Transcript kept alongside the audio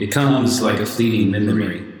It comes like a fleeting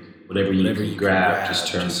memory. Whatever you grab just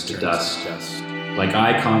turns to dust. Like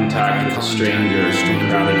eye contact with a stranger in a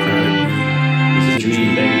crowded room is a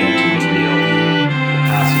dream begging to be real. The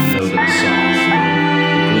passing note of a song,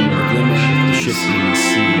 the glimmer of the shifting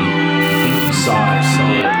sea. You think you saw it,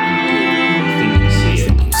 you think you see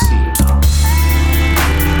it.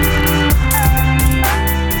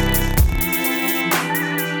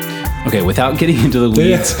 Okay, without getting into the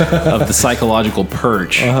weeds of the psychological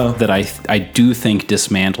perch that I do think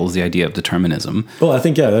dismantles the idea of determinism. Well, I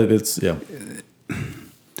think, it's.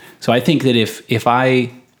 So I think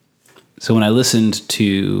that so when I listened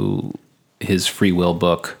to his free will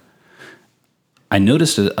book, I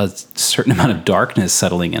noticed a certain amount of darkness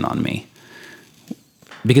settling in on me.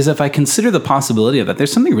 Because if I consider the possibility of that,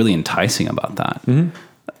 there's something really enticing about that. Mm-hmm.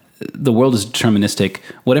 The world is deterministic.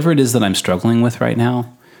 Whatever it is that I'm struggling with right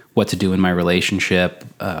now, what to do in my relationship,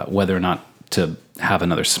 whether or not to have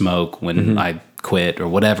another smoke when I quit or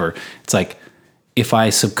whatever. It's like, if I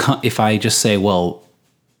just say, well,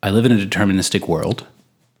 I live in a deterministic world,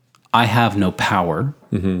 I have no power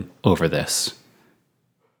over this.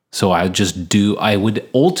 So I would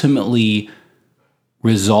ultimately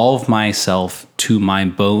resolve myself to my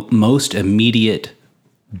most immediate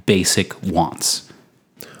basic wants.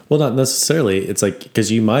 Well, not necessarily. It's like,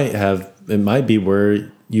 because it might be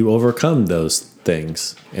where you overcome those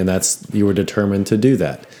things, and you were determined to do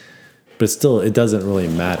that. But still, it doesn't really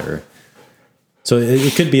matter. So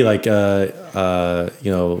it could be like,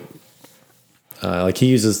 like he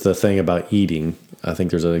uses the thing about eating. I think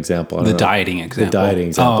there's an example. The dieting example.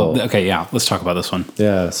 Oh, okay, yeah. Let's talk about this one.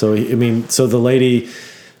 Yeah. So so the lady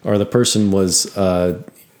or the person was,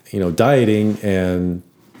 dieting, and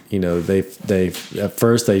they at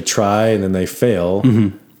first they try and then they fail,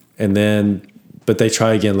 and but they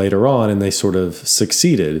try again later on and they sort of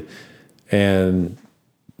succeeded, and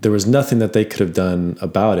there was nothing that they could have done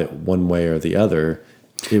about it one way or the other.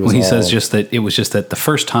 He says just that it was just that the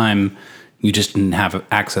first time you just didn't have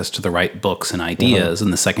access to the right books and ideas,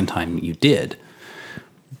 and the second time you did,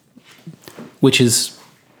 which is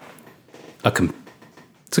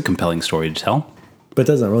it's a compelling story to tell. But it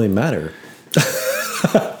doesn't really matter.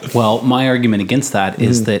 Well, my argument against that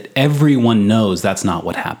is that everyone knows that's not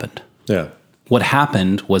what happened. Yeah. What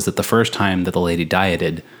happened was that the first time that the lady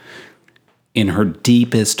dieted, in her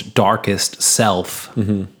deepest, darkest self,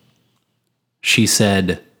 she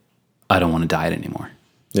said, I don't want to diet anymore.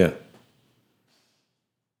 Yeah.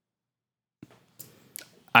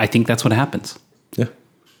 I think that's what happens. Yeah.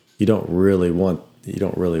 You don't really want it. You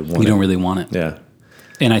don't really want it. Yeah.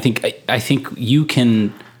 And I think you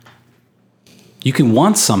can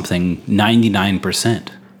want something 99%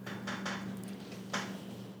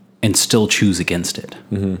 and still choose against it.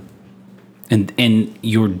 Mm-hmm. And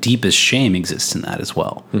your deepest shame exists in that as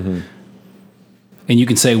well. Mm-hmm. And you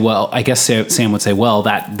can say, well, I guess Sam would say, well,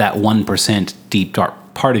 that 1% deep,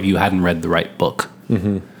 dark part of you hadn't read the right book.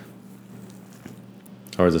 Mm-hmm.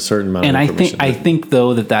 Or there's a certain amount of information. And I think,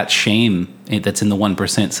 though, that shame that's in the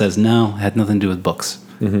 1% says, no, it had nothing to do with books.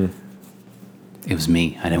 Mm-hmm. It was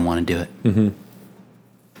me. I didn't want to do it. Mm-hmm.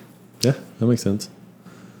 Yeah, that makes sense.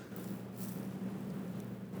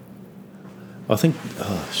 I think,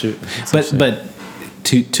 But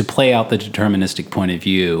to play out the deterministic point of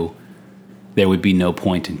view, there would be no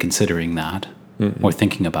point in considering that or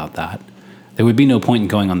thinking about that. There would be no point in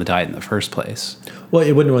going on the diet in the first place. Well,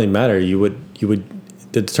 it wouldn't really matter. The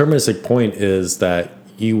deterministic point is that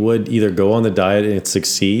you would either go on the diet and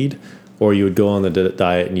succeed, or you would go on the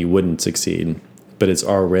diet and you wouldn't succeed. But it's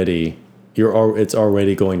already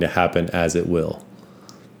going to happen as it will.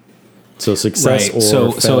 So success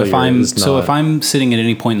or failure if I'm sitting at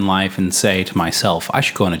any point in life and say to myself, I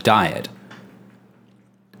should go on a diet,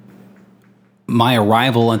 my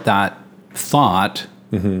arrival at that thought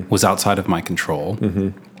was outside of my control. Mm-hmm.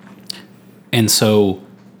 And so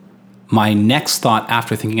my next thought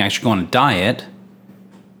after thinking I should go on a diet,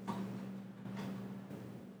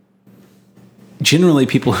 generally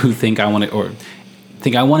people who think I want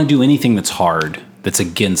to do anything that's hard, that's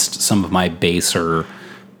against some of my baser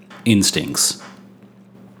instincts.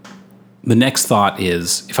 The next thought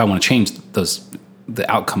is, if I want to change the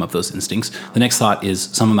outcome of those instincts, the next thought is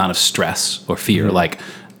some amount of stress or fear, like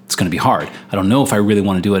it's going to be hard. I don't know if I really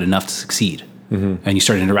want to do it enough to succeed. Mm-hmm. And you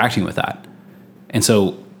start interacting with that. And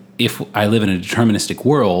so if I live in a deterministic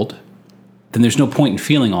world, then there's no point in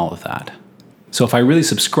feeling all of that. So if I really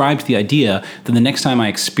subscribe to the idea, then the next time I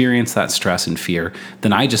experience that stress and fear,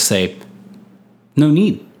 then I just say, no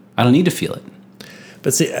need. I don't need to feel it.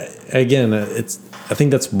 But see, again, I think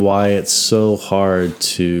that's why it's so hard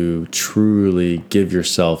to truly give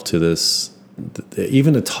yourself to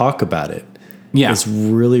even to talk about it. Yeah. It's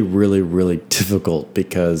really, really, really difficult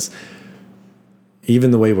because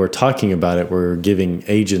even the way we're talking about it, we're giving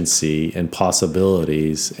agency and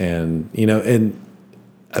possibilities, and and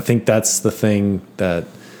I think that's the thing that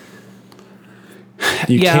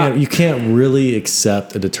you can't really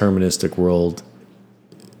accept a deterministic world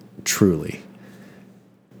truly.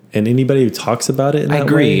 And anybody who talks about it in that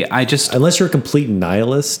agree. way, Unless you're a complete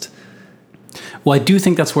nihilist. Well, I do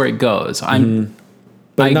think that's where it goes.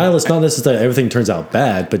 But nihilist, not necessarily everything turns out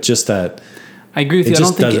bad, but just that I agree with you.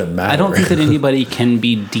 Doesn't matter. I don't think that anybody can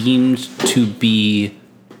be deemed to be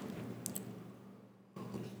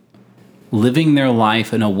living their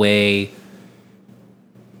life in a way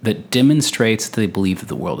that demonstrates that they believe that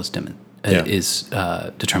the world is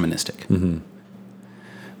deterministic. Mm-hmm.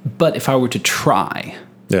 But if I were to try,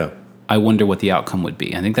 I wonder what the outcome would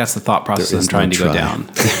be. I think that's the thought process I'm trying to go down.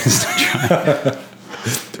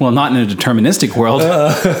 Well, not in a deterministic world.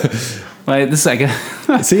 Like this,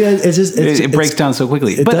 see, it breaks down so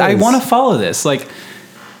quickly. But I want to follow this. Like,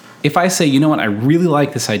 if I say, you know what, I really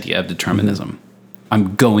like this idea of determinism,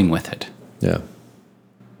 I'm going with it. Yeah.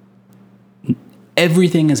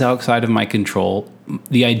 Everything is outside of my control.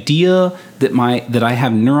 The idea that I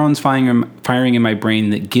have neurons firing in my brain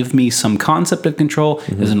that give me some concept of control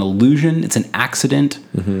is an illusion. It's an accident.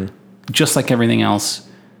 Just like everything else,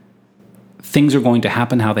 things are going to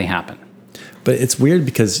happen how they happen. But it's weird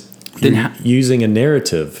because you're using a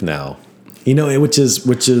narrative now, which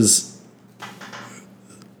is.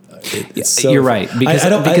 You're right.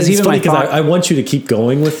 I want you to keep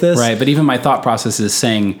going with this. Right, but even my thought process is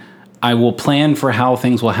saying I will plan for how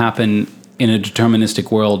things will happen in a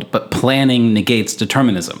deterministic world, but planning negates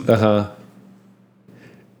determinism.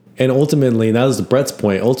 And ultimately, that was Brett's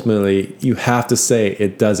point. Ultimately, you have to say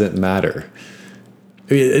it doesn't matter.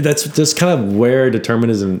 I mean, that's just kind of where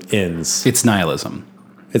determinism ends. It's nihilism.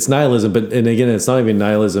 It's nihilism, and again, it's not even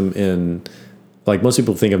nihilism in, like, most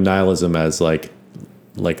people think of nihilism as like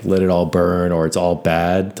let it all burn or it's all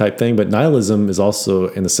bad type thing. But nihilism is also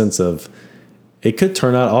in the sense of it could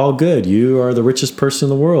turn out all good. You are the richest person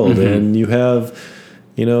in the world and you have,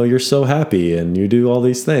 you're so happy and you do all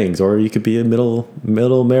these things, or you could be in middle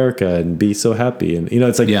America and be so happy. And,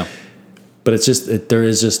 it's like, but it's just, there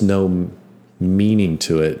is just no meaning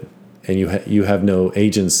to it. And you have no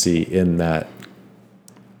agency in that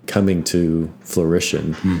coming to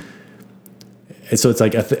fruition. And so it's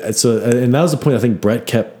like, and that was the point I think Brett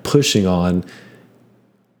kept pushing on,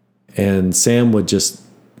 and Sam would just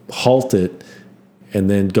halt it and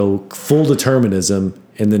then go full determinism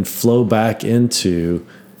and then flow back into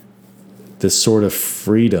this sort of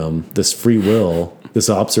freedom, this free will, this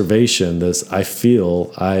observation, this I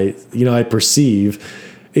feel, I perceive.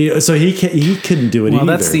 So he couldn't do it either. Well,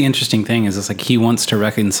 that's the interesting thing is it's like he wants to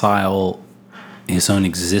reconcile his own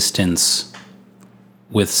existence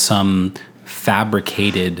with some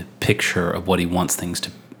fabricated picture of what he wants things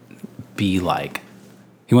to be like.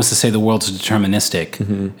 He wants to say the world's deterministic,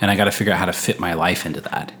 and I got to figure out how to fit my life into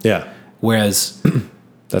that. Yeah. Whereas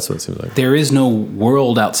that's what it seems like. There is no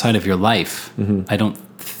world outside of your life. I don't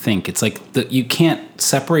think it's like you can't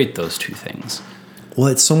separate those two things. Well,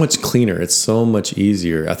 it's so much cleaner. It's so much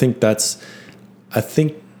easier. I think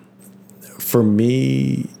for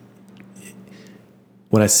me,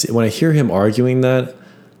 when I hear him arguing that,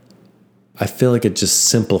 I feel like it just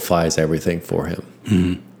simplifies everything for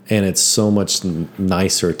him. And it's so much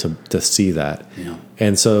nicer to see that. Yeah.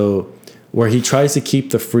 And so where he tries to keep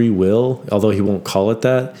the free will, although he won't call it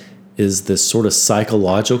that, is this sort of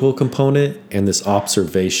psychological component and this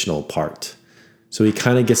observational part. So he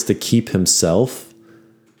kind of gets to keep himself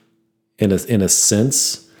in a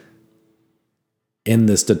sense in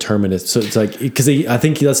this determinist. So it's like, because I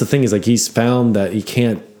think that's the thing, is like he's found that he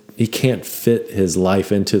can't fit his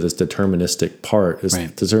life into this deterministic part, this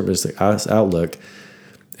deterministic outlook.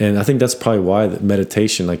 And I think that's probably why the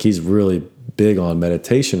meditation, like he's really big on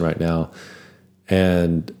meditation right now,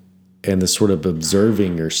 and the sort of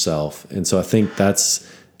observing yourself. And so I think that's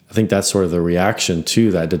sort of the reaction to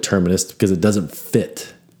that determinist, because it doesn't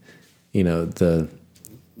fit, to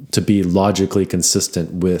be logically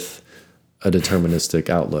consistent with a deterministic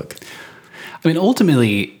outlook. I mean,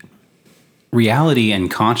 ultimately, reality and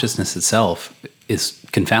consciousness itself is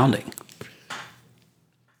confounding.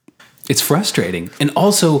 It's frustrating, and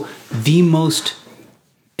also the most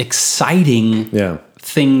exciting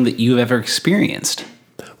thing that you've ever experienced.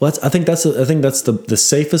 Well, I think that's the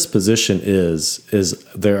safest position is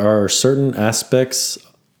there are certain aspects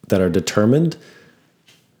that are determined.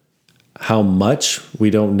 How much we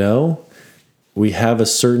don't know. We have a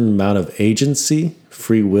certain amount of agency,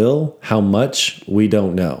 free will. How much we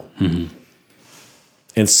don't know.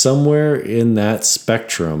 And somewhere in that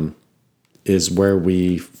spectrum is where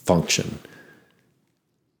we function.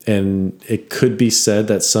 And it could be said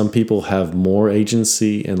that some people have more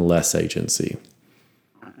agency and less agency.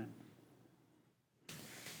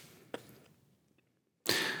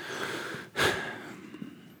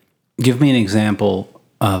 Give me an example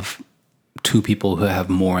of two people who have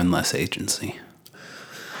more and less agency.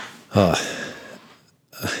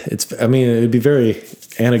 It'd be very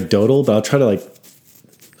anecdotal, but I'll try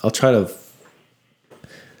to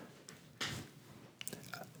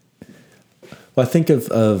well, I think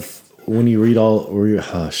of when you read I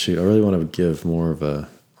really want to give more of a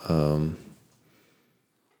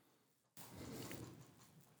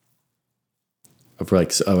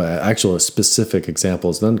of actual specific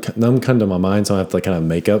examples. None come to my mind, so I have to kind of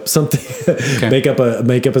make up something, Okay. make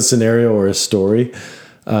up a scenario or a story.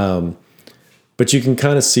 But you can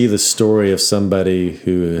kind of see the story of somebody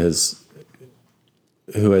who has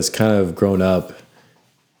kind of grown up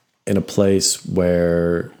in a place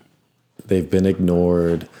where they've been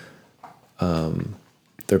ignored.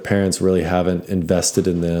 Their parents really haven't invested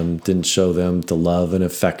in them, didn't show them the love and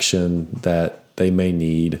affection that they may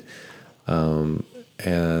need.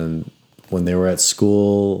 And when they were at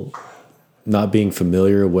school, not being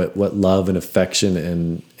familiar with what love and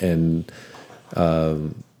affection and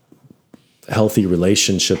healthy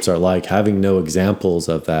relationships are like, having no examples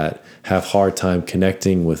of that, have hard time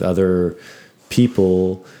connecting with other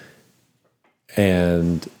people,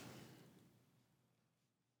 and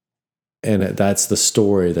that's the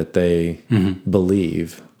story that they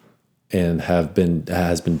believe and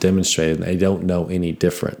has been demonstrated, and they don't know any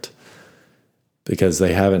different because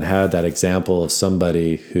they haven't had that example of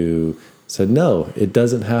somebody who said, no, it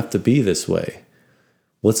doesn't have to be this way.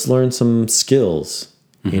 Let's learn some skills.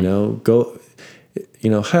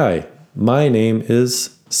 Hi, my name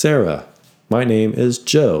is Sarah. My name is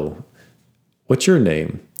Joe. What's your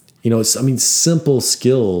name? Simple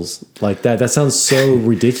skills like that. That sounds so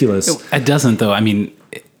ridiculous. It doesn't, though.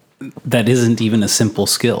 That isn't even a simple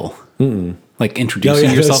skill. Like introducing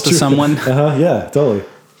yourself to someone. Yeah, totally.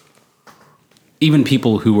 Even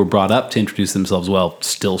people who were brought up to introduce themselves well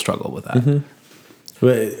still struggle with that.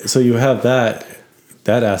 But, so you have that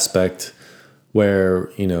aspect where,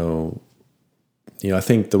 I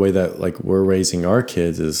think the way that we're raising our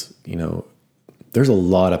kids is, there's a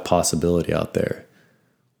lot of possibility out there.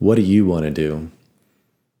 What do you want to do?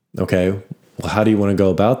 Okay, well, how do you want to go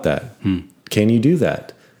about that? Can you do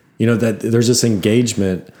that? That there's this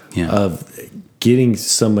engagement of getting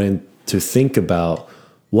someone to think about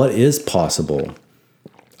what is possible.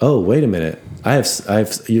 Oh, wait a minute.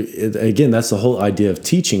 Again, that's the whole idea of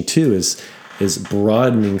teaching too, is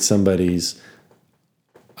broadening somebody's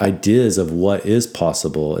ideas of what is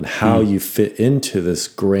possible and how you fit into this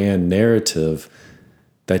grand narrative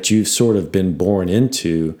that you've sort of been born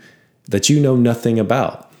into, that you know nothing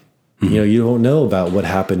about. You don't know about what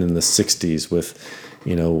happened in the 60s with,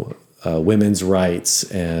 women's rights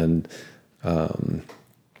and, all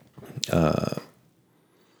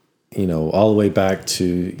the way back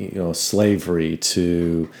to, slavery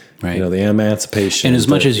to, the emancipation. And as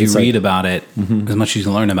much as you read about it, as much as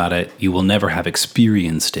you learn about it, you will never have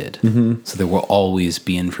experienced it. So there will always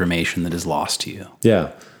be information that is lost to you.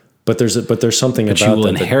 Yeah. But there's something but about you will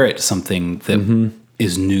that inherit something that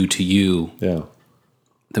is new to you. Yeah.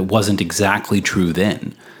 That wasn't exactly true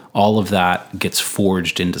then. All of that gets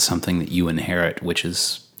forged into something that you inherit, which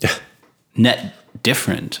is net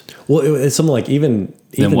different. Well, it's something like even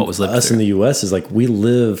what was lived us through. in the U.S. is we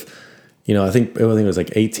live. I think it was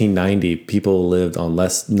 1890. People lived on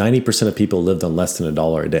 90% of people lived on less than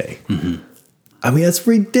 $1 a day. That's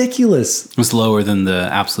ridiculous. It's lower than the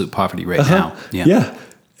absolute poverty rate now. Yeah.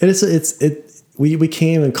 And we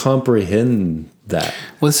can't even comprehend that.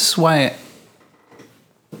 Well, this is why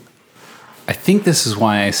I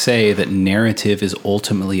say that narrative is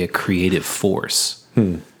ultimately a creative force.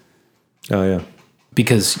 Oh yeah.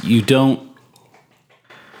 Because you don't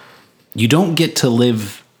get to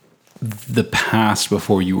live the past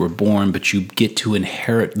before you were born, but you get to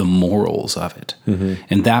inherit the morals of it.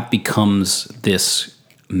 And that becomes this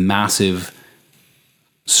massive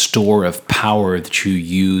store of power that you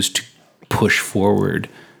use to push forward.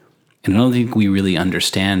 And I don't think we really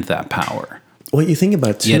understand that power. Well, you think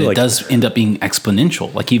about it too. Yet it does end up being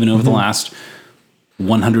exponential. Even over the last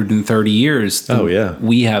 130 years,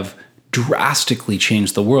 we have drastically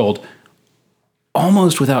changed the world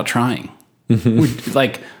almost without trying.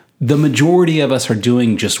 The majority of us are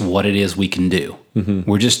doing just what it is we can do.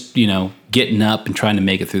 We're just, getting up and trying to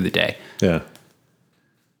make it through the day. Yeah.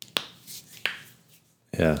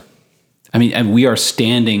 Yeah. And we are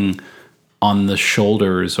standing on the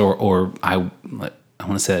shoulders, or I want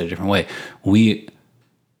to say that a different way. We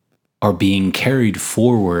are being carried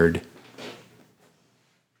forward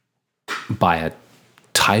by a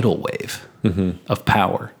tidal wave of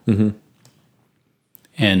power.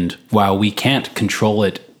 And while we can't control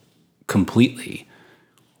it completely,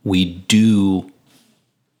 we do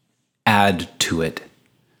add to it.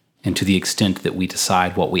 And to the extent that we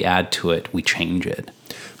decide what we add to it, we change it.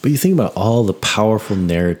 But you think about all the powerful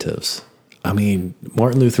narratives. I mean,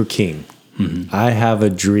 Martin Luther King, I have a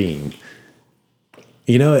dream.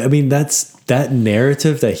 You know, I mean, that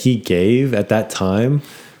narrative that he gave at that time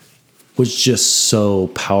was just so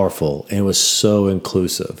powerful and it was so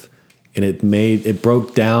inclusive. And it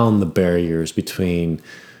broke down the barriers between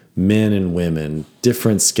men and women,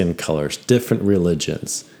 different skin colors, different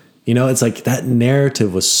religions. You know, it's like that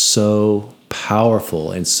narrative was so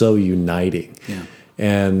powerful and so uniting. Yeah.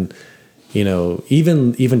 And, you know,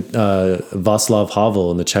 even Václav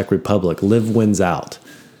Havel in the Czech Republic, live wins out.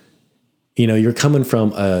 You know, you're coming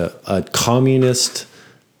from a communist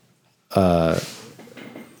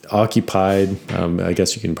occupied, I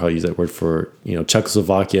guess you can probably use that word for, you know,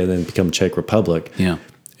 Czechoslovakia and then become Czech Republic. Yeah.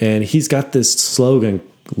 And he's got this slogan,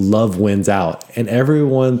 love wins out. And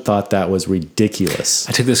everyone thought that was ridiculous.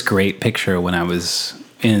 I took this great picture when I was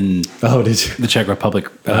in the Czech Republic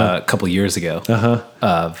a couple years ago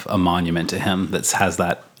of a monument to him that has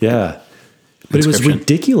that. Yeah. But it was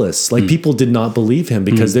ridiculous. Like people did not believe him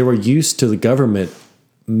because they were used to the government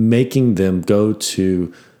making them go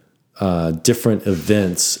to different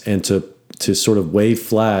events and to sort of wave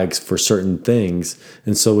flags for certain things.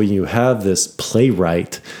 And so when you have this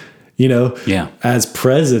playwright, you know, as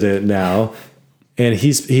president now, and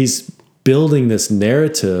he's building this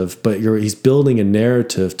narrative, but he's building a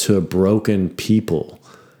narrative to a broken people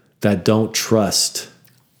that don't trust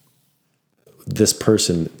this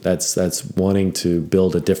person that's wanting to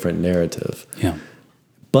build a different narrative. Yeah.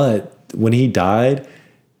 But when he died,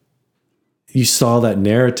 you saw that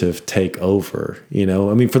narrative take over, you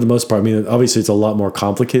know? I mean, for the most part, I mean, obviously it's a lot more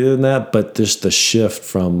complicated than that, but just the shift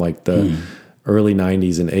from like the early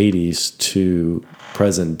 90s and 80s to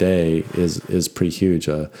present day is pretty huge.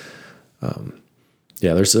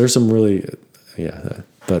 There's some really,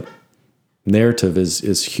 but narrative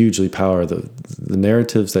is hugely powerful. The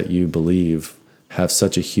narratives that you believe have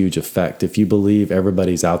such a huge effect. If you believe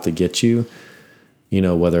everybody's out to get you, you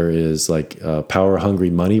know, whether it is like a power hungry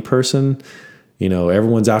money person, you know,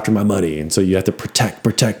 everyone's after my money. And so you have to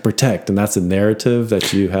protect. And that's a narrative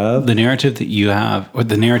that you have. The narrative that you have, or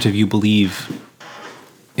the narrative you believe,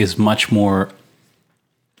 is much more,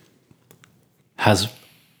 has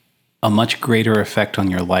a much greater effect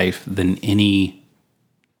on your life than any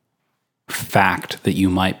fact that you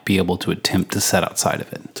might be able to attempt to set outside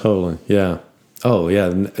of it. Totally. Yeah. Oh yeah.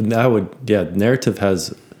 Narrative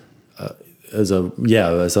has a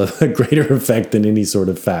greater effect than any sort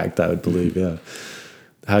of fact, I would believe. Yeah.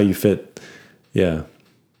 How you fit. Yeah.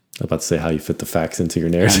 I'm about to say how you fit the facts into your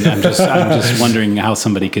narrative. I'm just wondering how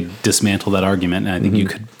somebody could dismantle that argument. And I think you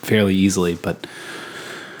could fairly easily, but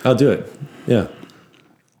I'll do it. Yeah.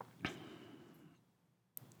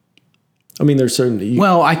 I mean, there's certain.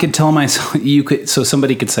 Well, I could tell myself, so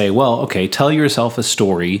somebody could say, well, okay, tell yourself a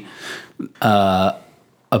story about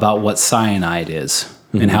what cyanide is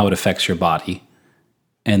and how it affects your body,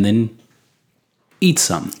 and then eat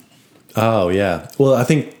some. Oh yeah. Well, I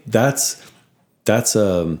think that's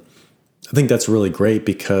really great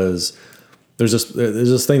because there's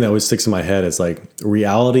this thing that always sticks in my head. It's like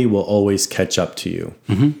reality will always catch up to you.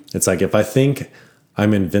 It's like if I think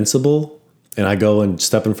I'm invincible and I go and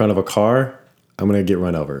step in front of a car, I'm going to get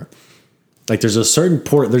run over. Like there's a certain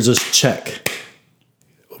there's this check.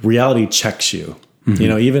 Reality checks you. You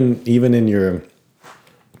know, even in your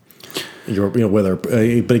you know, whether,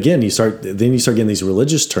 but again, you start getting these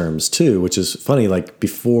religious terms too, which is funny. Like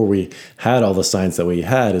before we had all the science that we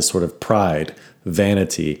had is sort of pride,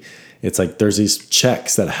 vanity. It's like there's these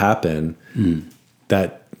checks that happen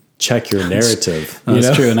that check your narrative.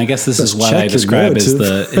 That's true. And I guess this is what I describe as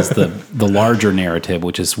the larger narrative,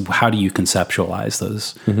 which is how do you conceptualize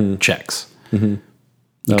those checks? You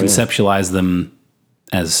conceptualize them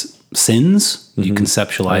as sins? Do you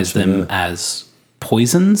conceptualize them as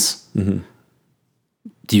poisons?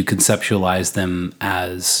 Do you conceptualize them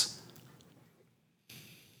as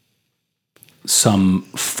some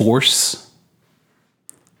force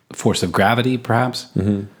of gravity, perhaps?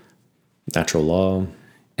 Natural law.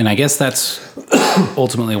 And I guess that's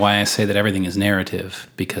ultimately why I say that everything is narrative,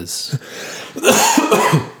 because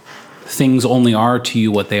things only are to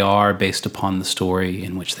you what they are based upon the story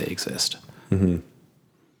in which they exist.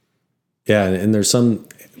 Yeah, and there's some,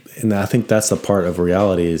 and I think that's the part of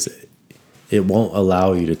reality is it won't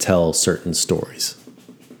allow you to tell certain stories.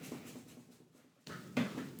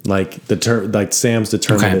 Like like Sam's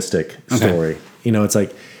deterministic story. You know, it's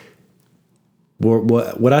like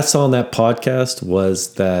what I saw in that podcast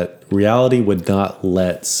was that reality would not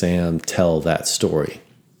let Sam tell that story.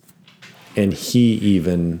 And he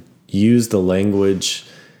even used the language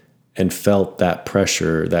and felt that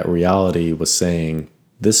pressure that reality was saying,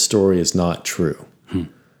 this story is not true.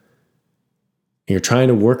 You're trying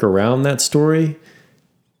to work around that story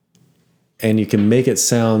and you can make it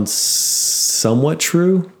sound somewhat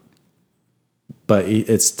true, but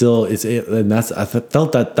it's still, and that's, I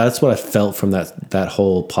felt that's what I felt from that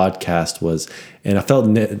whole podcast was, and I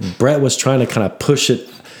felt Brett was trying to kind of push it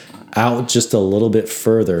out just a little bit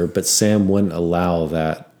further, but Sam wouldn't allow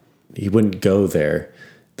that. He wouldn't go there.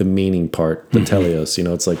 The meaning part, the teleos, you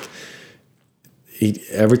know, it's like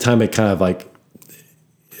every time it kind of like,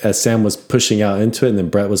 as Sam was pushing out into it and then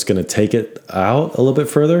Brett was going to take it out a little bit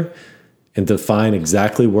further and define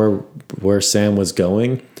exactly where Sam was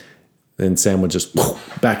going, then Sam would just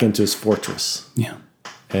back into his fortress. Yeah.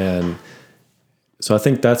 And so I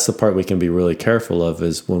think that's the part we can be really careful of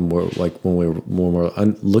is when we're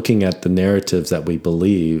looking at the narratives that we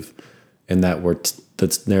believe and that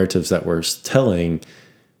the narratives that we're telling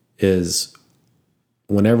is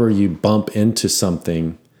whenever you bump into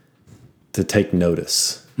something to take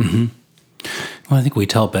notice. Mm-hmm. Well, I think we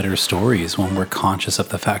tell better stories when we're conscious of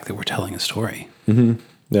the fact that we're telling a story. Mm-hmm.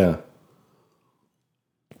 Yeah.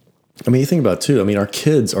 I mean, you think about it too. I mean, our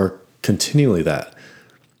kids are continually that.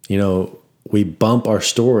 You know, we bump our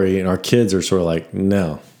story and our kids are sort of like,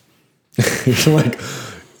 no. You're like,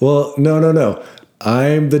 well, no.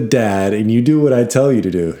 I'm the dad and you do what I tell you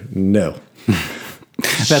to do. No.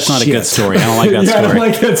 That's not a good story. I don't like that story. I don't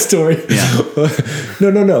like that story.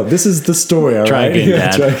 Yeah. No. This is the story. All Try right.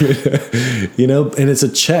 again, Dad. You know, and it's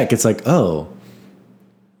a check. It's like, oh,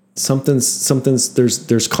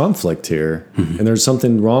 there's conflict here, and there's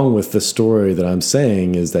something wrong with the story that I'm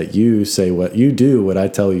saying. Is that you say what you do, what I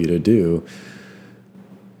tell you to do.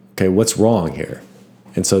 Okay, what's wrong here?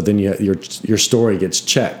 And so then your story gets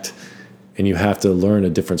checked, and you have to learn a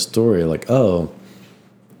different story. Like, oh,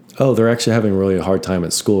 they're actually having really a hard time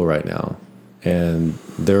at school right now, and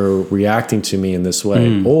they're reacting to me in this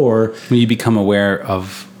way. Or when you become aware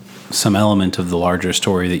of some element of the larger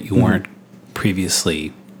story that you weren't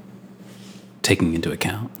previously taking into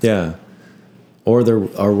account. Yeah. Or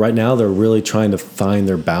right now they're really trying to find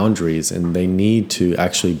their boundaries, and they need to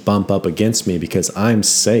actually bump up against me because I'm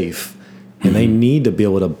safe, and they need to be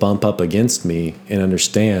able to bump up against me and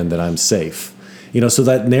understand that I'm safe. You know, so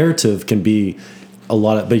that narrative can be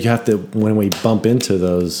but you have to, when we bump into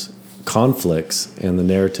those conflicts and the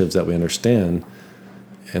narratives that we understand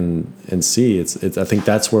and see, I think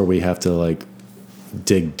that's where we have to like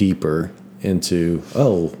dig deeper into,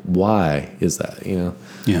 why is that, you know?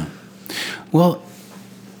 Yeah. Well,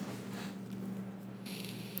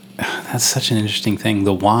 that's such an interesting thing.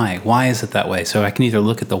 The why. Why is it that way? So I can either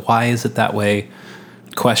look at the why is it that way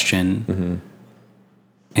question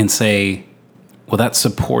and say, well, that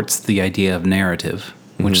supports the idea of narrative,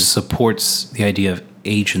 which supports the idea of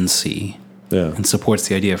agency and supports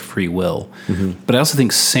the idea of free will. But I also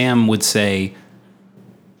think Sam would say,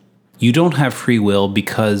 you don't have free will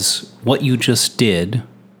because what you just did,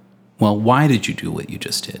 well, why did you do what you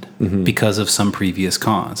just did? Because of some previous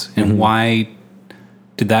cause. And why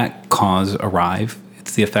did that cause arrive?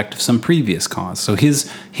 It's the effect of some previous cause. So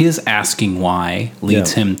his asking why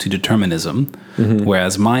leads him to determinism,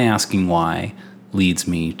 whereas my asking why leads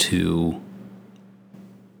me to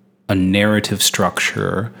a narrative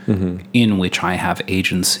structure in which I have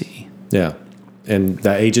agency. Yeah. And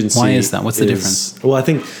that agency... Why is that? What's the difference? Well, I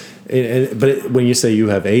think... when you say you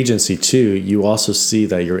have agency too, you also see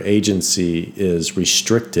that your agency is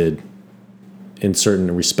restricted in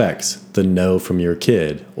certain respects. The no from your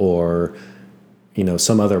kid or, you know,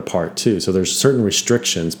 some other part too. So there's certain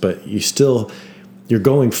restrictions, but you're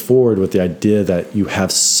going forward with the idea that you have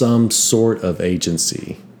some sort of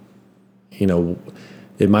agency. You know,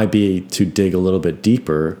 it might be to dig a little bit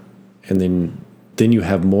deeper, and then you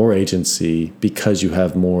have more agency because you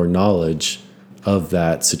have more knowledge of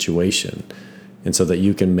that situation, and so that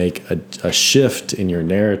you can make a shift in your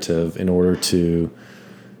narrative in order to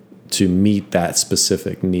meet that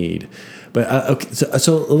specific need. But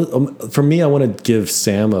so for me, I want to give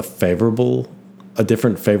Sam a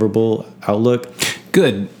different favorable outlook.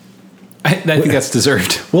 Good. I think that's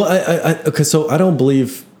deserved. Well, okay. So I don't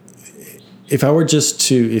believe if I were just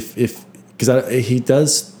to because he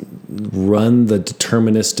does run the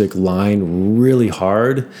deterministic line really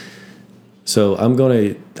hard. So I'm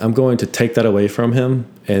going to take that away from him,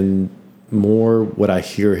 and more what I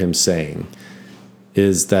hear him saying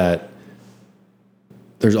is that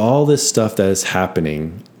there's all this stuff that is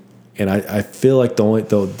happening, and I feel like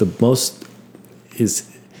the most is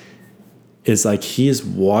like he is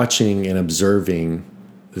watching and observing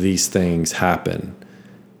these things happen,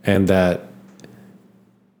 and that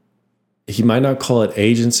he might not call it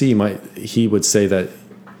agency. He would say that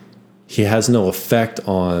he has no effect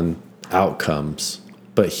on outcomes,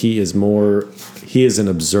 but he is an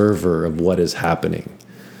observer of what is happening.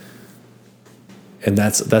 And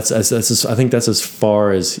that's I think that's as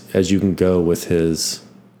far as you can go with his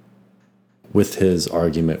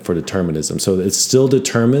argument for determinism. So it's still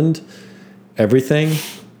determined, everything,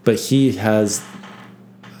 but he has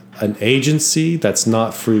an agency that's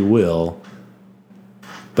not free will,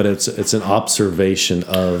 but it's an observation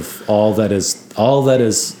of all that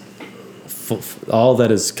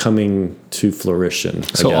is coming to fruition.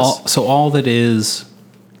 So all that is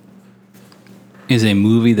a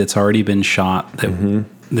movie that's already been shot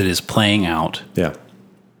that is playing out. Yeah.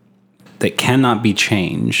 That cannot be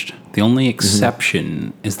changed. The only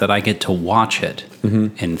exception is that I get to watch it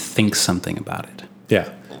and think something about it.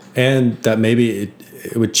 Yeah. And that maybe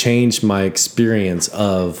it would change my experience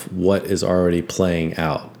of what is already playing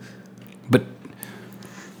out. But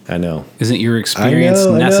I know. Isn't your experience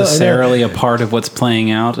necessarily a part of what's playing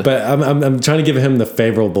out? But I'm trying to give him the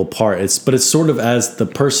favorable part. But it's sort of as the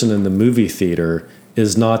person in the movie theater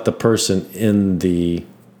is not the person in the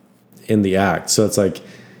act. So it's like,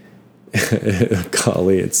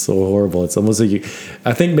 golly, it's so horrible. It's almost like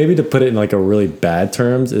I think maybe to put it in like a really bad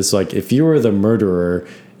terms, it's like if you were the murderer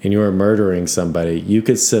and you were murdering somebody, you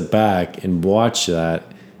could sit back and watch that,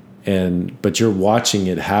 but you're watching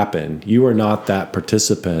it happen. You are not that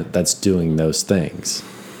participant that's doing those things.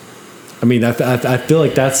 I mean, I feel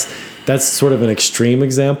like that's sort of an extreme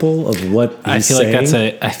example of what he's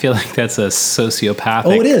saying. I feel like that's a sociopathic.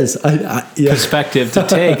 Oh, it is. Perspective to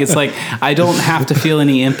take. It's like I don't have to feel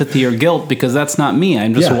any empathy or guilt because that's not me.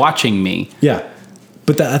 I'm just watching me. Yeah,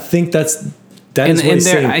 but I think that is what he's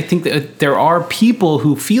saying. I think that there are people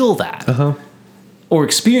who feel that or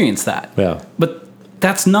experience that. Yeah, but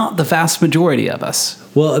that's not the vast majority of us.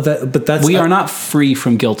 Well, we are not free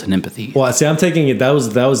from guilt and empathy. Well, see, I'm taking it. That was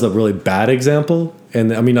the really bad example,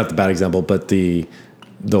 and I mean not the bad example, but the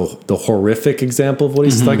horrific example of what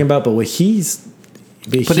he's talking about. But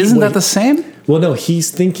isn't that the same? Well, no, he's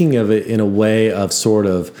thinking of it in a way of sort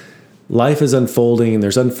of life is unfolding, and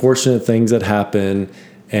there's unfortunate things that happen,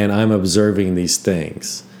 and I'm observing these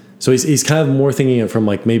things. So he's kind of more thinking it from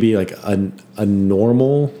like maybe like a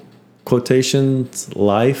normal quotations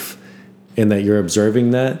life, in that you're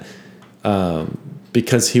observing that,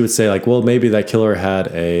 because he would say like, well, maybe that killer had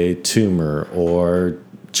a tumor or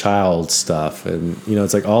child stuff, and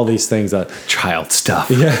it's like all these things that child stuff.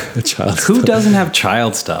 Yeah, child. Who doesn't have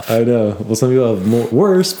child stuff? I know. Well, some people have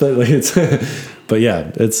worse, but like it's, but yeah,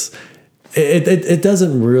 it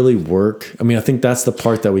doesn't really work. I mean, I think that's the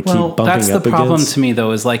part that we keep bumping up against. That's the problem to me,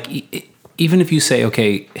 though, is like even if you say,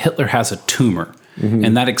 okay, Hitler has a tumor,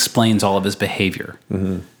 and that explains all of his behavior.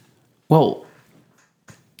 Well,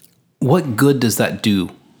 what good does that do?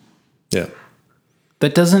 Yeah.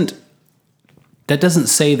 That doesn't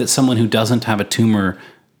say that someone who doesn't have a tumor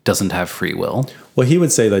doesn't have free will. Well, he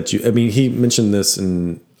would say that he mentioned this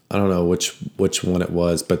in, I don't know which one it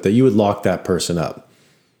was, but that you would lock that person up.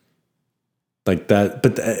 Like that,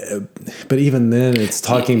 but even then it's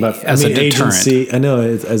talking about as a deterrent. Agency. I know,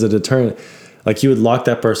 as a deterrent. Like you would lock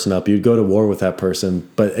that person up, you'd go to war with that person.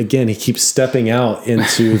 But again, he keeps stepping out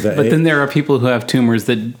into the... But then there are people who have tumors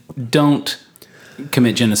that don't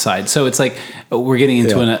commit genocide. So it's like we're getting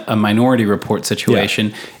into a Minority Report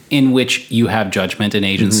situation in which you have judgment and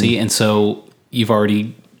agency. And so you've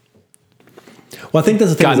already Well, I think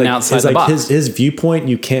that's the thing. Gotten outside the box. His viewpoint,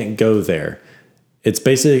 you can't go there. It's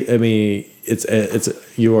basically, I mean, it's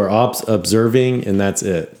you are observing and that's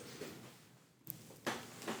it.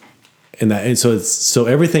 And so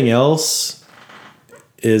everything else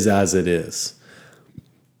is as it is.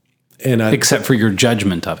 And except for your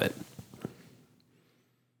judgment of it.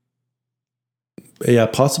 Yeah,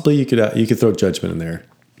 possibly you could throw judgment in there,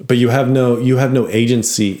 but you have no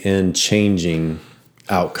agency in changing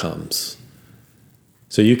outcomes.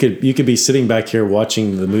 So you could be sitting back here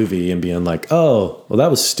watching the movie and being like, "Oh, well,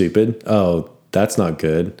 that was stupid. Oh, that's not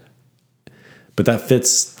good." But that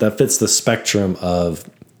fits the spectrum of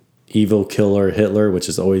evil killer Hitler, which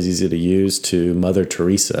is always easy to use, to Mother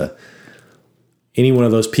Teresa. Any one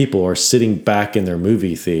of those people are sitting back in their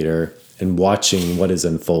movie theater and watching what is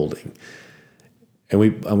unfolding. And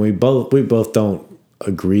we both don't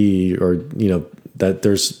agree, or that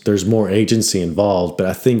there's more agency involved. But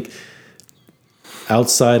I think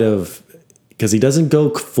outside of, because he doesn't go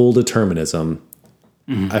full determinism,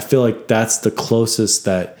 I feel like that's the closest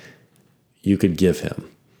that you could give him.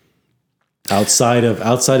 Outside of,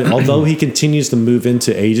 although he continues to move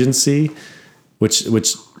into agency, which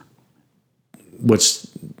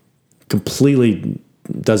completely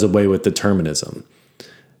does away with determinism.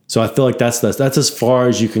 So I feel like that's as far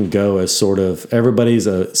as you can go, as sort of everybody's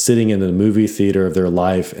sitting in a movie theater of their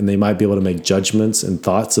life, and they might be able to make judgments and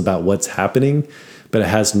thoughts about what's happening, but it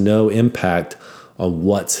has no impact on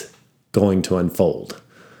what's going to unfold.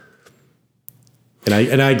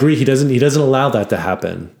 And I agree, he doesn't allow that to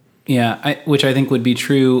happen. Yeah, which I think would be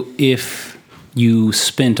true if you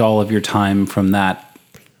spent all of your time from that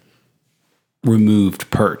removed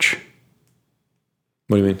perch.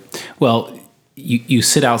 What do you mean? Well, you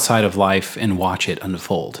sit outside of life and watch it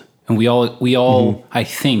unfold. And we all I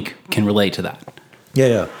think, can relate to that.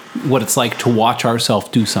 Yeah. What it's like to watch ourselves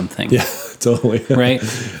do something. Yeah, totally. Right?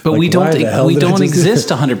 But Like, we don't just- exist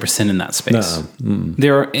 100% in that space.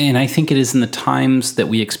 And I think it is in the times that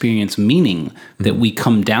we experience meaning that we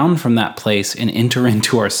come down from that place and enter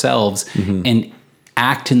into ourselves and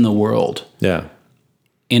act in the world Yeah.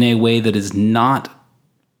 in a way that is not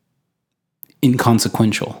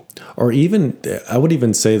inconsequential. Or even, I would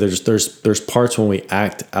even say there's parts when we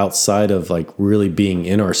act outside of like really being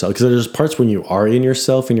in ourselves. Because there's parts when you are in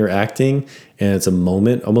yourself and you're acting, and it's a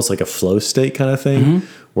moment, almost like a flow state kind of thing,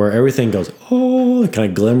 where everything goes, oh, it kind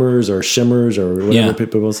of glimmers or shimmers or whatever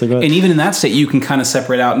people will say about it. And even in that state, you can kind of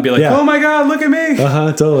separate out and be like, Yeah. oh my God, look at me.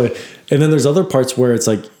 Totally. And then there's other parts where it's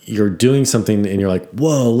like you're doing something and you're like,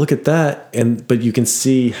 whoa, look at that. But you can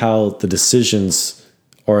see how the decisions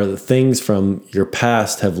or the things from your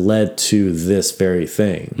past have led to this very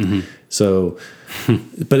thing. So,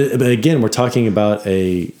 but again, we're talking about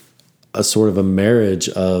a sort of a marriage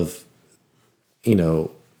of,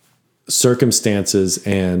 circumstances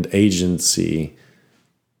and agency,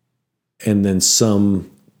 and then some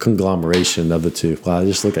conglomeration of the two. Wow, I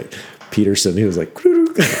just look at Peterson. He was like,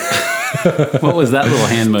 What was that little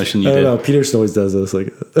hand motion you I did? don't know. Peterson always does this.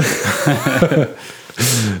 Like,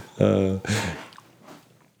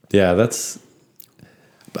 yeah, that's.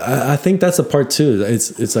 I think that's a part too.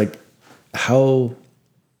 It's like how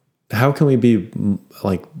can we be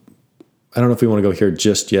like, I don't know if we want to go here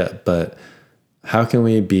just yet, but how can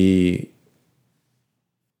we be,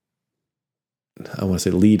 I want to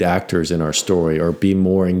say, lead actors in our story, or be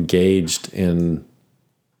more engaged in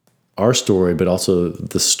our story, but also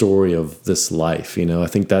the story of this life. I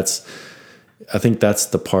think that's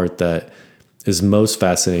the part that is most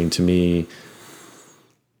fascinating to me.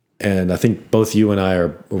 And I think both you and I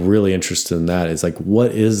are really interested in that. Is like,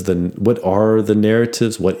 what are the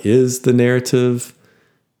narratives? What is the narrative?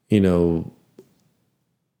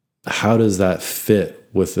 How does that fit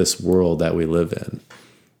with this world that we live in?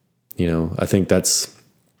 I think that's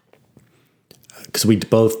because we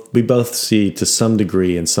both see to some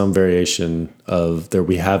degree, in some variation of there,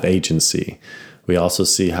 we have agency. We also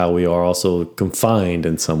see how we are also confined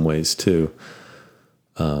in some ways too.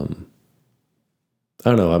 I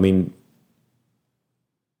don't know. I mean,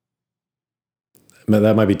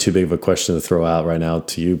 that might be too big of a question to throw out right now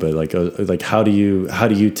to you, but like how do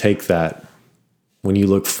you take that when you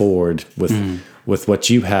look forward with what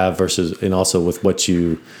you have versus, and also with what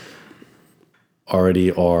you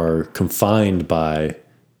already are confined by,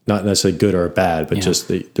 not necessarily good or bad, but just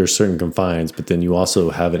there's certain confines, but then you also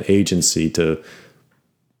have an agency to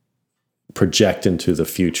project into the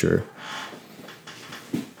future.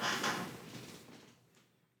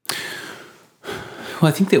 Well,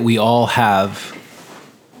 I think that we all have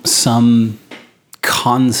some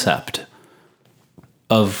concept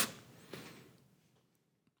of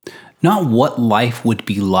not what life would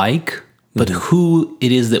be like, but who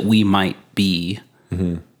it is that we might be,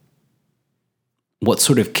 what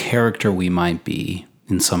sort of character we might be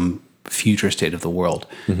in some future state of the world.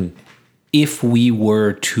 If we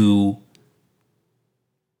were to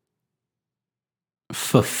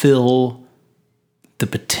fulfill the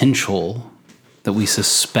potential that we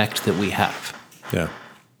suspect that we have. Yeah.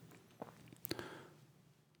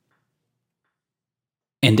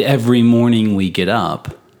 And every morning we get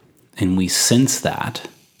up and we sense that.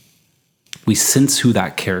 We sense who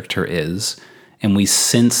that character is, and we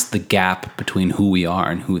sense the gap between who we are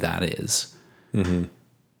and who that is. And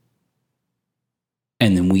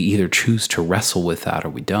then we either choose to wrestle with that or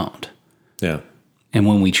we don't. Yeah. And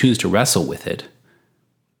when we choose to wrestle with it,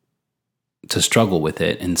 to struggle with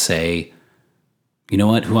it and say, you know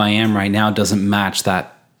what, who I am right now doesn't match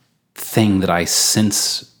that thing that I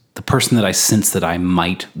sense the person that I sense that I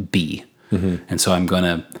might be. And so I'm going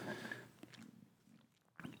to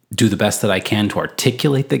do the best that I can to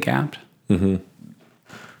articulate the gap. And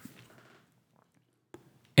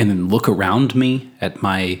then look around me at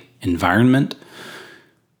my environment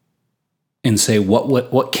and say,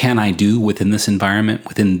 what can I do within this environment,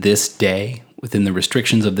 within this day, within the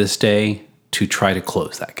restrictions of this day, to try to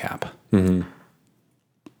close that gap.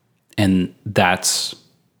 And that's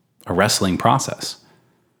a wrestling process.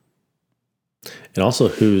 And also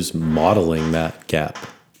who's modeling that gap.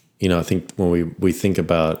 You know, I think when we think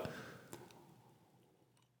about,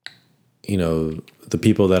 you know, the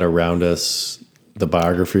people that are around us, the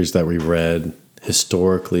biographies that we read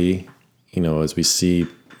historically, you know, as we see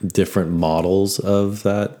different models of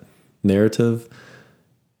that narrative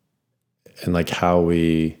and like how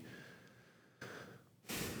we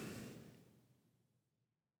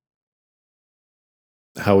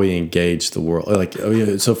engage the world. Like,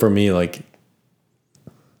 so for me, like,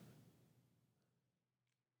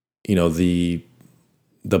 you know, the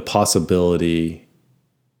possibility.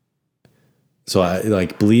 So I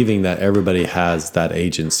like believing that everybody has that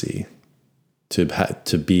agency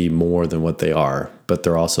to be more than what they are, but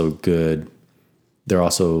they're also good. They're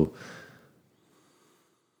also,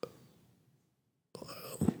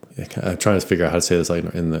 I'm trying to figure out how to say this like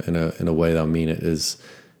in a way that I mean it is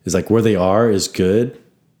like where they are is good,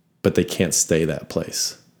 but they can't stay that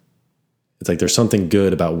place. It's like there's something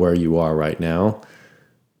good about where you are right now,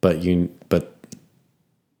 but you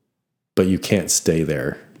can't stay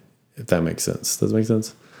there. If that makes sense. Does it make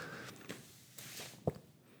sense?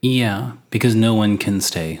 Yeah, because no one can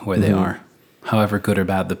stay where they are. However good or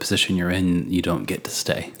bad the position you're in, you don't get to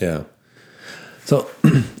stay. Yeah. So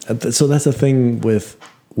that's the thing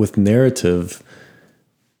with narrative,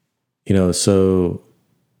 you know, so,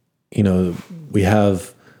 you know, we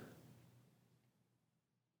have,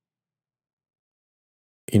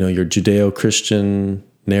 you know, your Judeo-Christian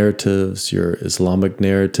narratives, your Islamic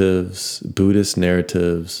narratives, Buddhist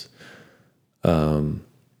narratives,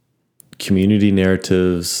 community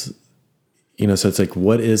narratives, you know, so it's like,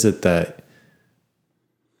 what is it that,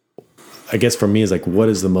 I guess for me is like, what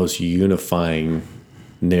is the most unifying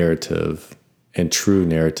narrative and true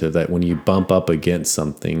narrative that when you bump up against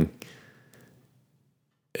something,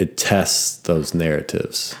 it tests those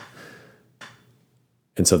narratives.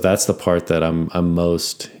 And so that's the part that I'm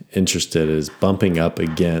most interested is bumping up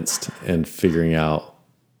against and figuring out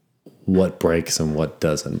what breaks and what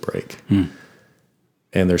doesn't break.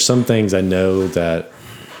 And there's some things I know that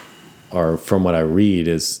are from what I read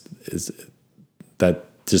is that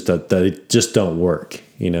it just don't work,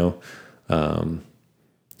 you know?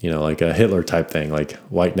 You know, like a Hitler type thing, like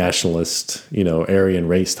white nationalist, you know, Aryan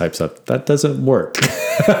race type stuff. That doesn't work.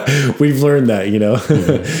 We've learned that, you know,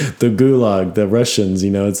 the Gulag, the Russians, you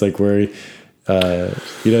know, it's like where, you know,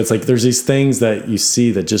 it's like there's these things that you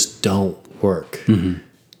see that just don't work.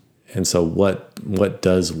 And so what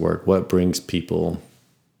does work? What brings people,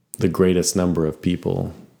 the greatest number of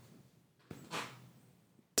people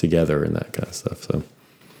together and that kind of stuff. So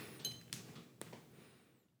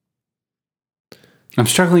I'm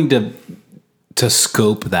struggling to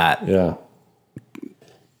scope that. Yeah.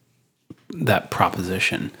 That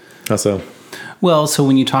proposition. How so? Well, so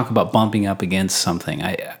when you talk about bumping up against something,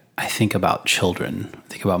 I think about children. I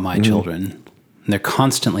think about my children. And they're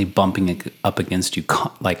constantly bumping up against you,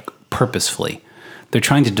 like purposefully. They're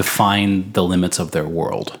trying to define the limits of their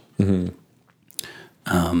world. You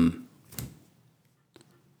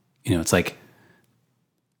know, it's like,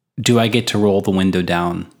 do I get to roll the window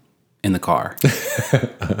down in the car?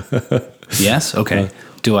 Yes? Okay.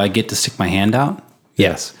 Do I get to stick my hand out?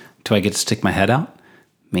 Yes. Do I get to stick my head out?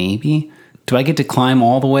 Maybe. Do I get to climb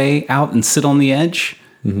all the way out and sit on the edge?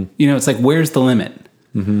 You know, it's like, where's the limit?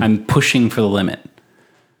 I'm pushing for the limit.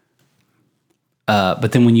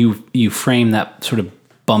 But then when you frame that sort of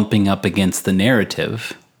bumping up against the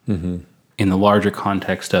narrative in the larger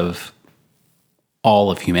context of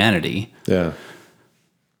all of humanity,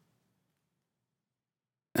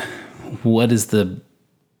 what's the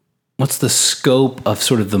scope of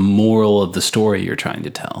sort of the moral of the story you're trying to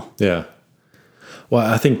tell? Yeah. Well,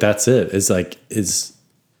 I think that's it. It's like it's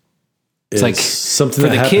like something for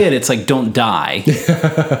the kid. It's like, don't die.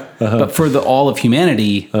 But for all of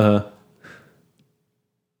humanity,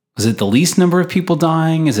 is it the least number of people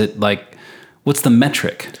dying? Is it like, what's the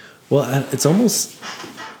metric? Well, it's almost,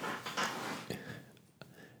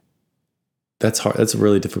 that's hard. That's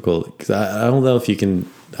really difficult because I don't know if you can.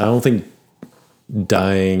 I don't think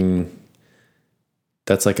dying.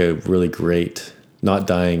 That's like a really great. Not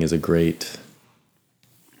dying is a great.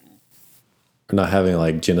 not having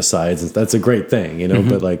like genocides. That's a great thing, you know.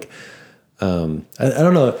 But like, I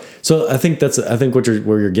don't know. So I think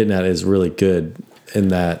where you're getting at is really good in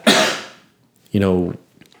that, you know,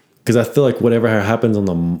 because I feel like whatever happens on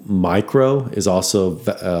the micro is also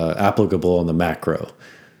applicable on the macro.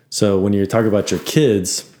 So when you're talking about your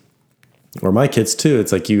kids, or my kids too,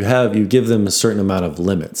 it's like you give them a certain amount of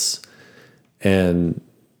limits,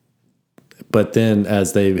 but then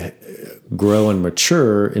as they grow and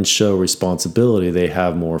mature and show responsibility, they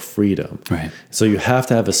have more freedom. Right. So you have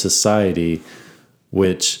to have a society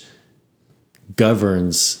which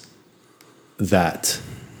governs that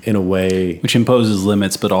in a way, which imposes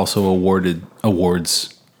limits, but also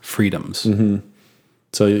awards freedoms. Mm-hmm.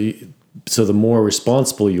 So the more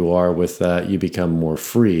responsible you are with that, you become more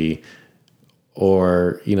free.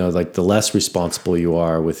 Or, you know, like the less responsible you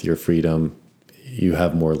are with your freedom, you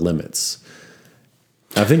have more limits.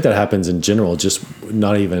 I think that happens in general, just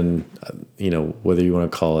not even, you know, whether you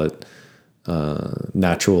want to call it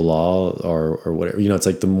natural law or whatever. You know, it's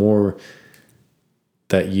like the more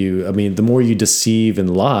the more you deceive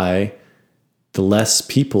and lie, the less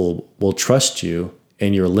people will trust you,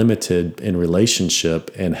 and you're limited in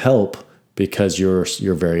relationship and help because you're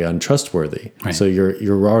very untrustworthy. Right. So you're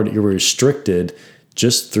restricted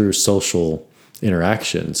just through social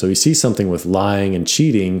interaction. So you see something with lying and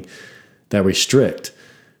cheating that restrict,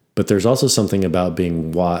 but there's also something about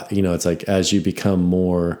being, you know, it's like as you become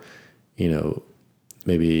more, you know,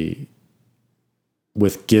 maybe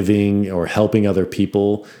with giving or helping other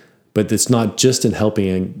people, but it's not just in helping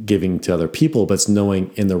and giving to other people, but it's knowing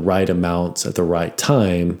in the right amounts at the right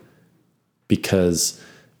time,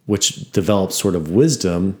 which develops sort of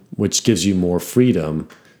wisdom, which gives you more freedom,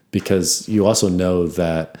 because you also know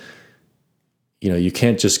that, you know, you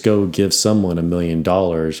can't just go give someone $1 million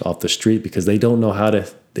off the street because they wouldn't know how to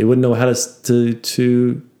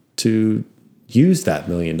use that $1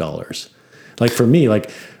 million. Like for me,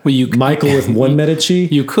 like Michael with 1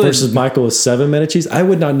 Medici versus Michael with 7 Medicis, I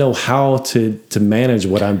would not know how to manage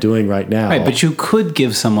what I'm doing right now. Right, but you could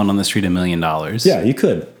give someone on the street $1 million. Yeah, you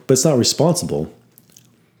could, but it's not responsible.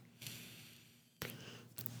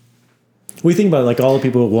 We think about like all the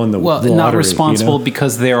people who won the lottery. Not responsible, you know?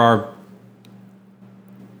 Because there are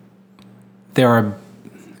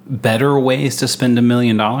better ways to spend $1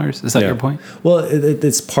 million. Is that your point? Well,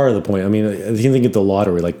 it's part of the point. I mean, if you think of the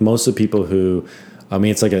lottery, like most of the people who, I mean,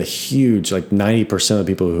 it's like a huge, like 90% of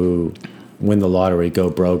people who win the lottery go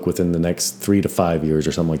broke within the next 3 to 5 years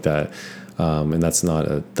or something like that. And that's not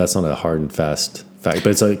a hard and fast fact,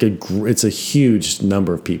 but it's a huge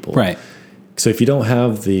number of people. Right. So if you don't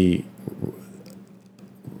have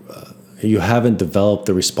you haven't developed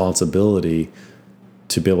the responsibility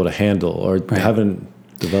to be able to handle, or haven't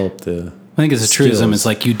developed the. I think it's a truism. It's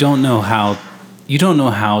like you don't know how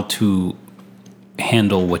to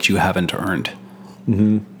handle what you haven't earned,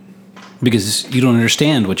 because you don't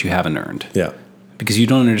understand what you haven't earned. Yeah, because you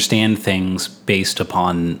don't understand things based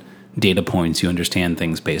upon data points. You understand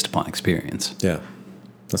things based upon experience. Yeah,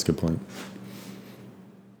 that's a good point.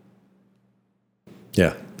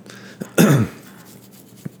 Yeah.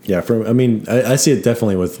 Yeah, I see it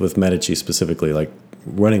definitely with Medici specifically, like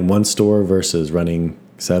running one store versus running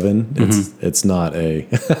 7. It's not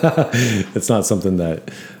it's not something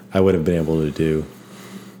that I would have been able to do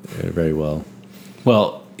very well.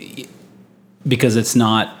 Well, because it's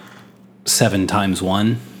not 7 times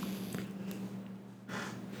 1.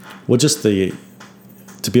 Well, just to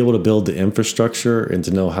be able to build the infrastructure and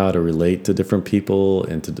to know how to relate to different people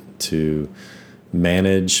and to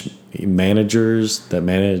manage managers that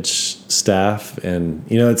manage staff, and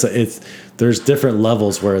you know it's there's different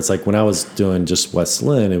levels where it's like when I was doing just West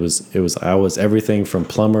Lynn, I was everything from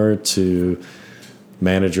plumber to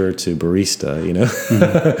manager to barista, you know.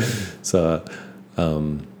 So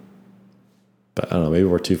but I don't know, maybe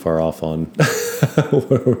we're too far off on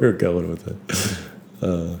where we're going with it.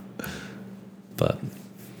 But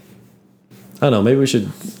I don't know, maybe we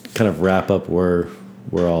should kind of wrap up where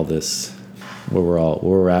we're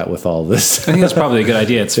at with all this. I think that's probably a good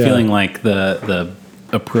idea. It's feeling like the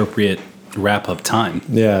appropriate wrap up time.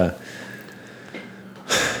 Yeah.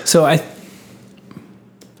 So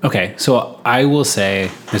I will say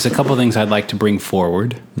there's a couple of things I'd like to bring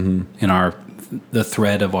forward in the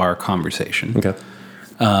thread of our conversation. Okay.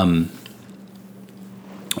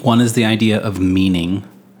 One is the idea of meaning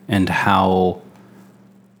and how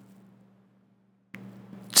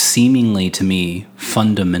seemingly to me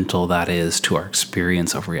fundamental that is to our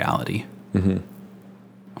experience of reality. I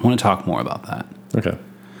want to talk more about that. Okay.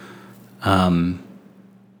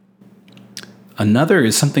 Another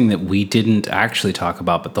is something that we didn't actually talk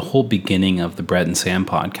about, but the whole beginning of the Brett and Sam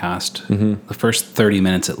podcast, the first 30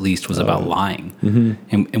 minutes at least, was about lying.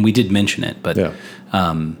 And we did mention it, but there's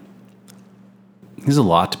a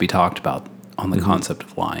lot to be talked about on the concept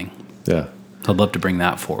of lying. Yeah. I'd love to bring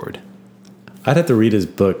that forward. I'd have to read his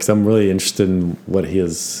book because I'm really interested in what he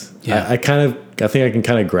is. Yeah. I think I can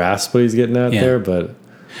kind of grasp what he's getting at there, but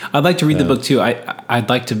I'd like to read the book too. I'd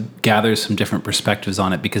like to gather some different perspectives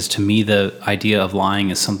on it, because to me the idea of lying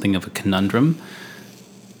is something of a conundrum.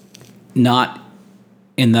 Not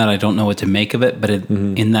in that I don't know what to make of it, but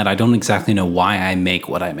in that I don't exactly know why I make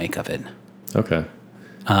what I make of it. Okay.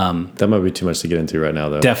 That might be too much to get into right now,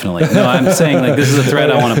 though. Definitely. No, I'm saying like this is a thread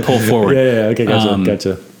I want to pull forward. Yeah. Okay,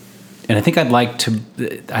 gotcha. And I think I'd like to.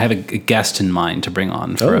 I have a guest in mind to bring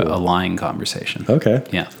on for a lying conversation. Okay.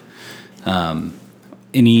 Yeah.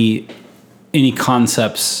 Any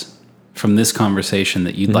concepts from this conversation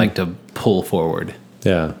that you'd like to pull forward?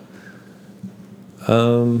 Yeah.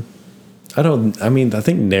 I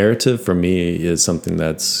think narrative for me is something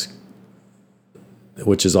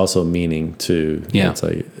which is also meaning too. Yeah. It's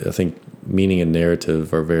like, I think meaning and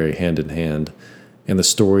narrative are very hand in hand, and the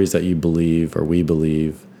stories that you believe or we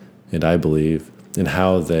believe and I believe and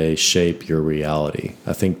how they shape your reality.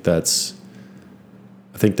 I think that's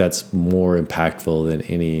more impactful than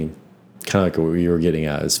any, kind of like what you were getting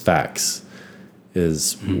at, is facts,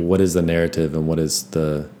 is what is the narrative and what is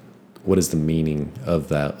the meaning of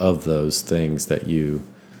those things that you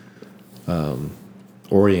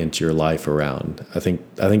orient your life around. I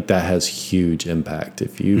think that has huge impact.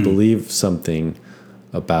 If you believe something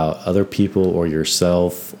about other people or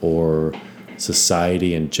yourself or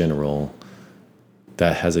society in general,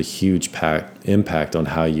 that has a huge impact on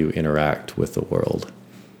how you interact with the world.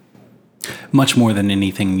 Much more than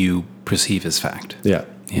anything you perceive as fact. Yeah.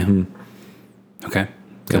 Yeah. Okay.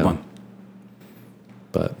 Good one.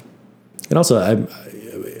 But, and also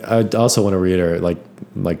I also want to reiterate, like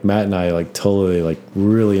Matt and I totally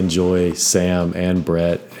really enjoy Sam and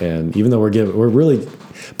Brett, and even though we're really,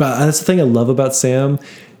 but that's the thing I love about Sam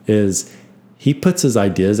is he puts his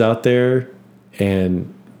ideas out there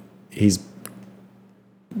and he's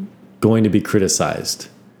going to be criticized.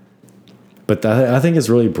 But I think it's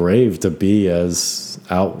really brave to be as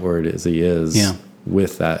outward as he is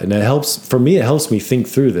with that. And it helps me think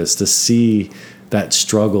through this, to see that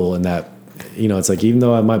struggle and that, it's like, even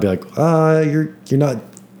though I might be like, you're not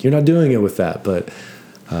doing it with that. But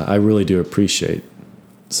I really do appreciate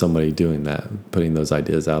somebody doing that, putting those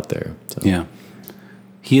ideas out there. So. Yeah.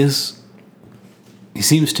 He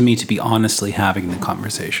seems to me to be honestly having the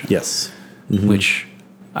conversation. Yes. Which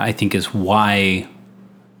I think is why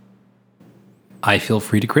I feel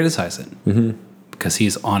free to criticize it, because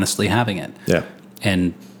he's honestly having it. Yeah.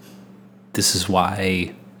 And this is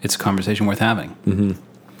why it's a conversation worth having,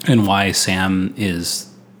 and why Sam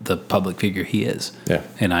is the public figure he is. Yeah.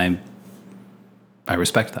 And I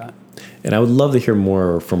respect that. And I would love to hear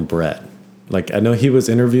more from Brett. Like, I know he was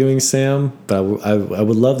interviewing Sam, but I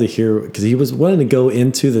would love to hear, because he was wanting to go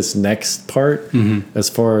into this next part as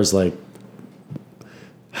far as like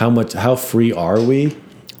how free are we?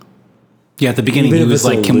 Yeah, at the beginning he was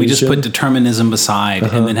like, can we just put illusion? Determinism aside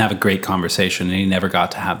and then have a great conversation? And he never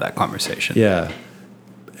got to have that conversation. Yeah.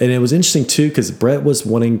 And it was interesting too, because Brett was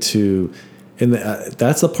wanting to, and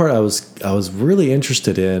that's the part I was really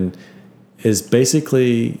interested in, is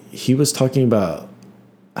basically he was talking about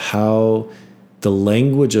how the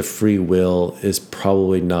language of free will is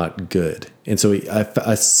probably not good. And so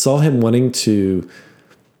I saw him wanting to,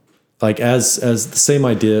 like, as the same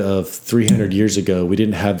idea of 300 years ago, we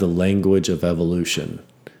didn't have the language of evolution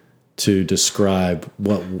to describe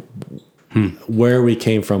where we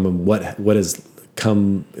came from and what has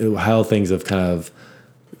come, how things have kind of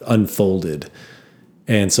unfolded.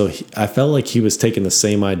 And so I felt like he was taking the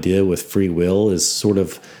same idea with free will, is sort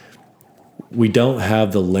of, we don't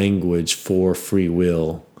have the language for free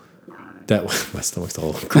will. That my stomach's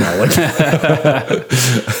all growling.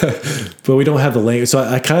 But we don't have the language. So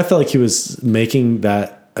I kind of felt like he was making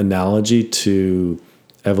that analogy to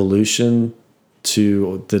evolution,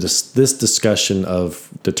 to this discussion of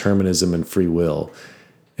determinism and free will.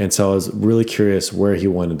 And so I was really curious where he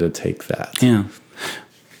wanted to take that. Yeah.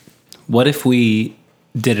 What if we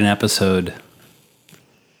did an episode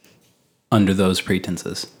under those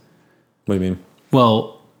pretenses? What do you mean?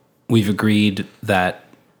 Well, we've agreed that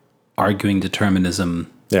arguing determinism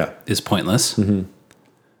is pointless.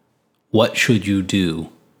 What should you do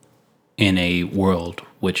in a world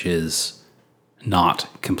which is not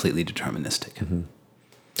completely deterministic?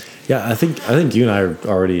 Yeah, I think you and I are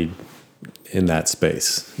already in that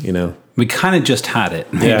space, you know? We kind of just had it.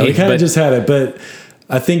 Yeah, we maybe, kind of but- just had it, but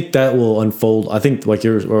I think that will unfold. I think like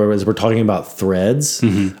or as we're talking about threads,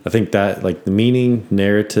 I think that like the meaning,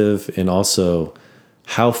 narrative, and also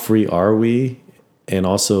how free are we, and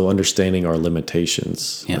also understanding our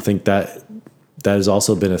limitations. Yeah. I think that has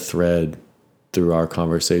also been a thread through our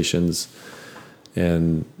conversations,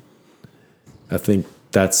 and I think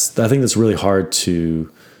that's really hard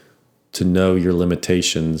to know your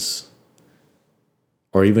limitations,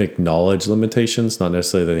 or even acknowledge limitations. Not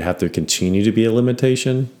necessarily that they have to continue to be a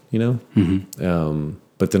limitation, you know,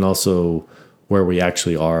 but then also where we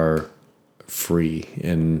actually are free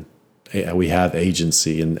and we have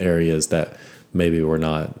agency in areas that maybe we're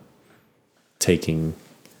not taking,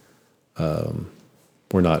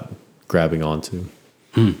 we're not grabbing onto.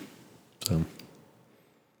 So,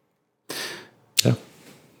 yeah.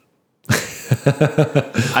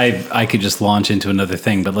 I could just launch into another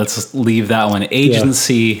thing, but let's leave that one.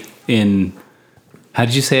 Agency in, how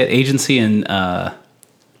did you say it? Agency in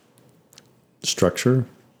Structure?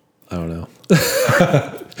 I don't know.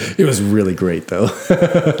 It was really great though.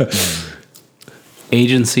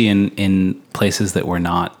 agency in places that we're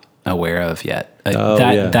not aware of yet.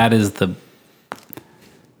 That is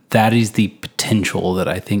the potential that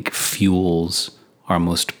I think fuels our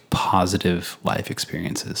most positive life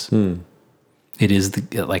experiences. It is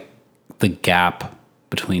the gap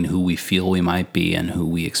between who we feel we might be and who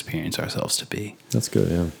we experience ourselves to be. That's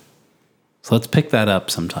good, yeah. So let's pick that up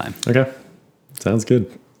sometime. Okay. Sounds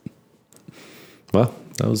good. Well,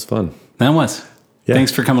 that was fun. That was. Yeah.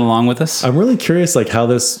 Thanks for coming along with us. I'm really curious, like how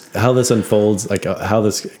this unfolds, like how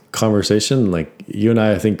this conversation, like you and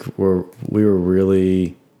I think we were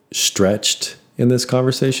really stretched in this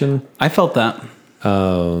conversation. I felt that.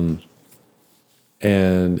 And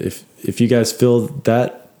if you guys feel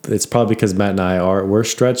that, it's probably because Matt and I we're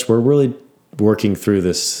stretched. We're really working through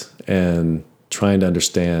this and trying to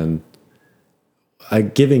understand,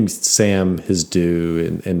 giving Sam his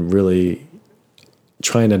due and really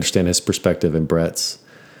trying to understand his perspective and Brett's.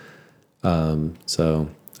 So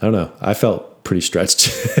I don't know. I felt pretty stretched.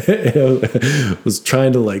 Was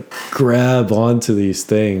trying to like grab onto these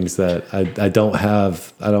things that I don't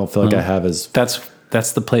have. I don't feel like I have as.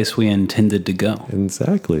 That's the place we intended to go.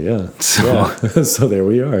 Exactly. Yeah. So, yeah. So there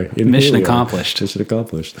we are. Mission accomplished. Mission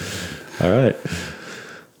accomplished. All right.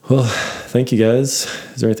 Well, thank you guys.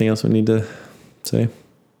 Is there anything else we need to say?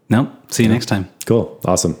 Nope. See you next time. Cool.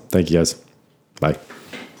 Awesome. Thank you guys. Bye.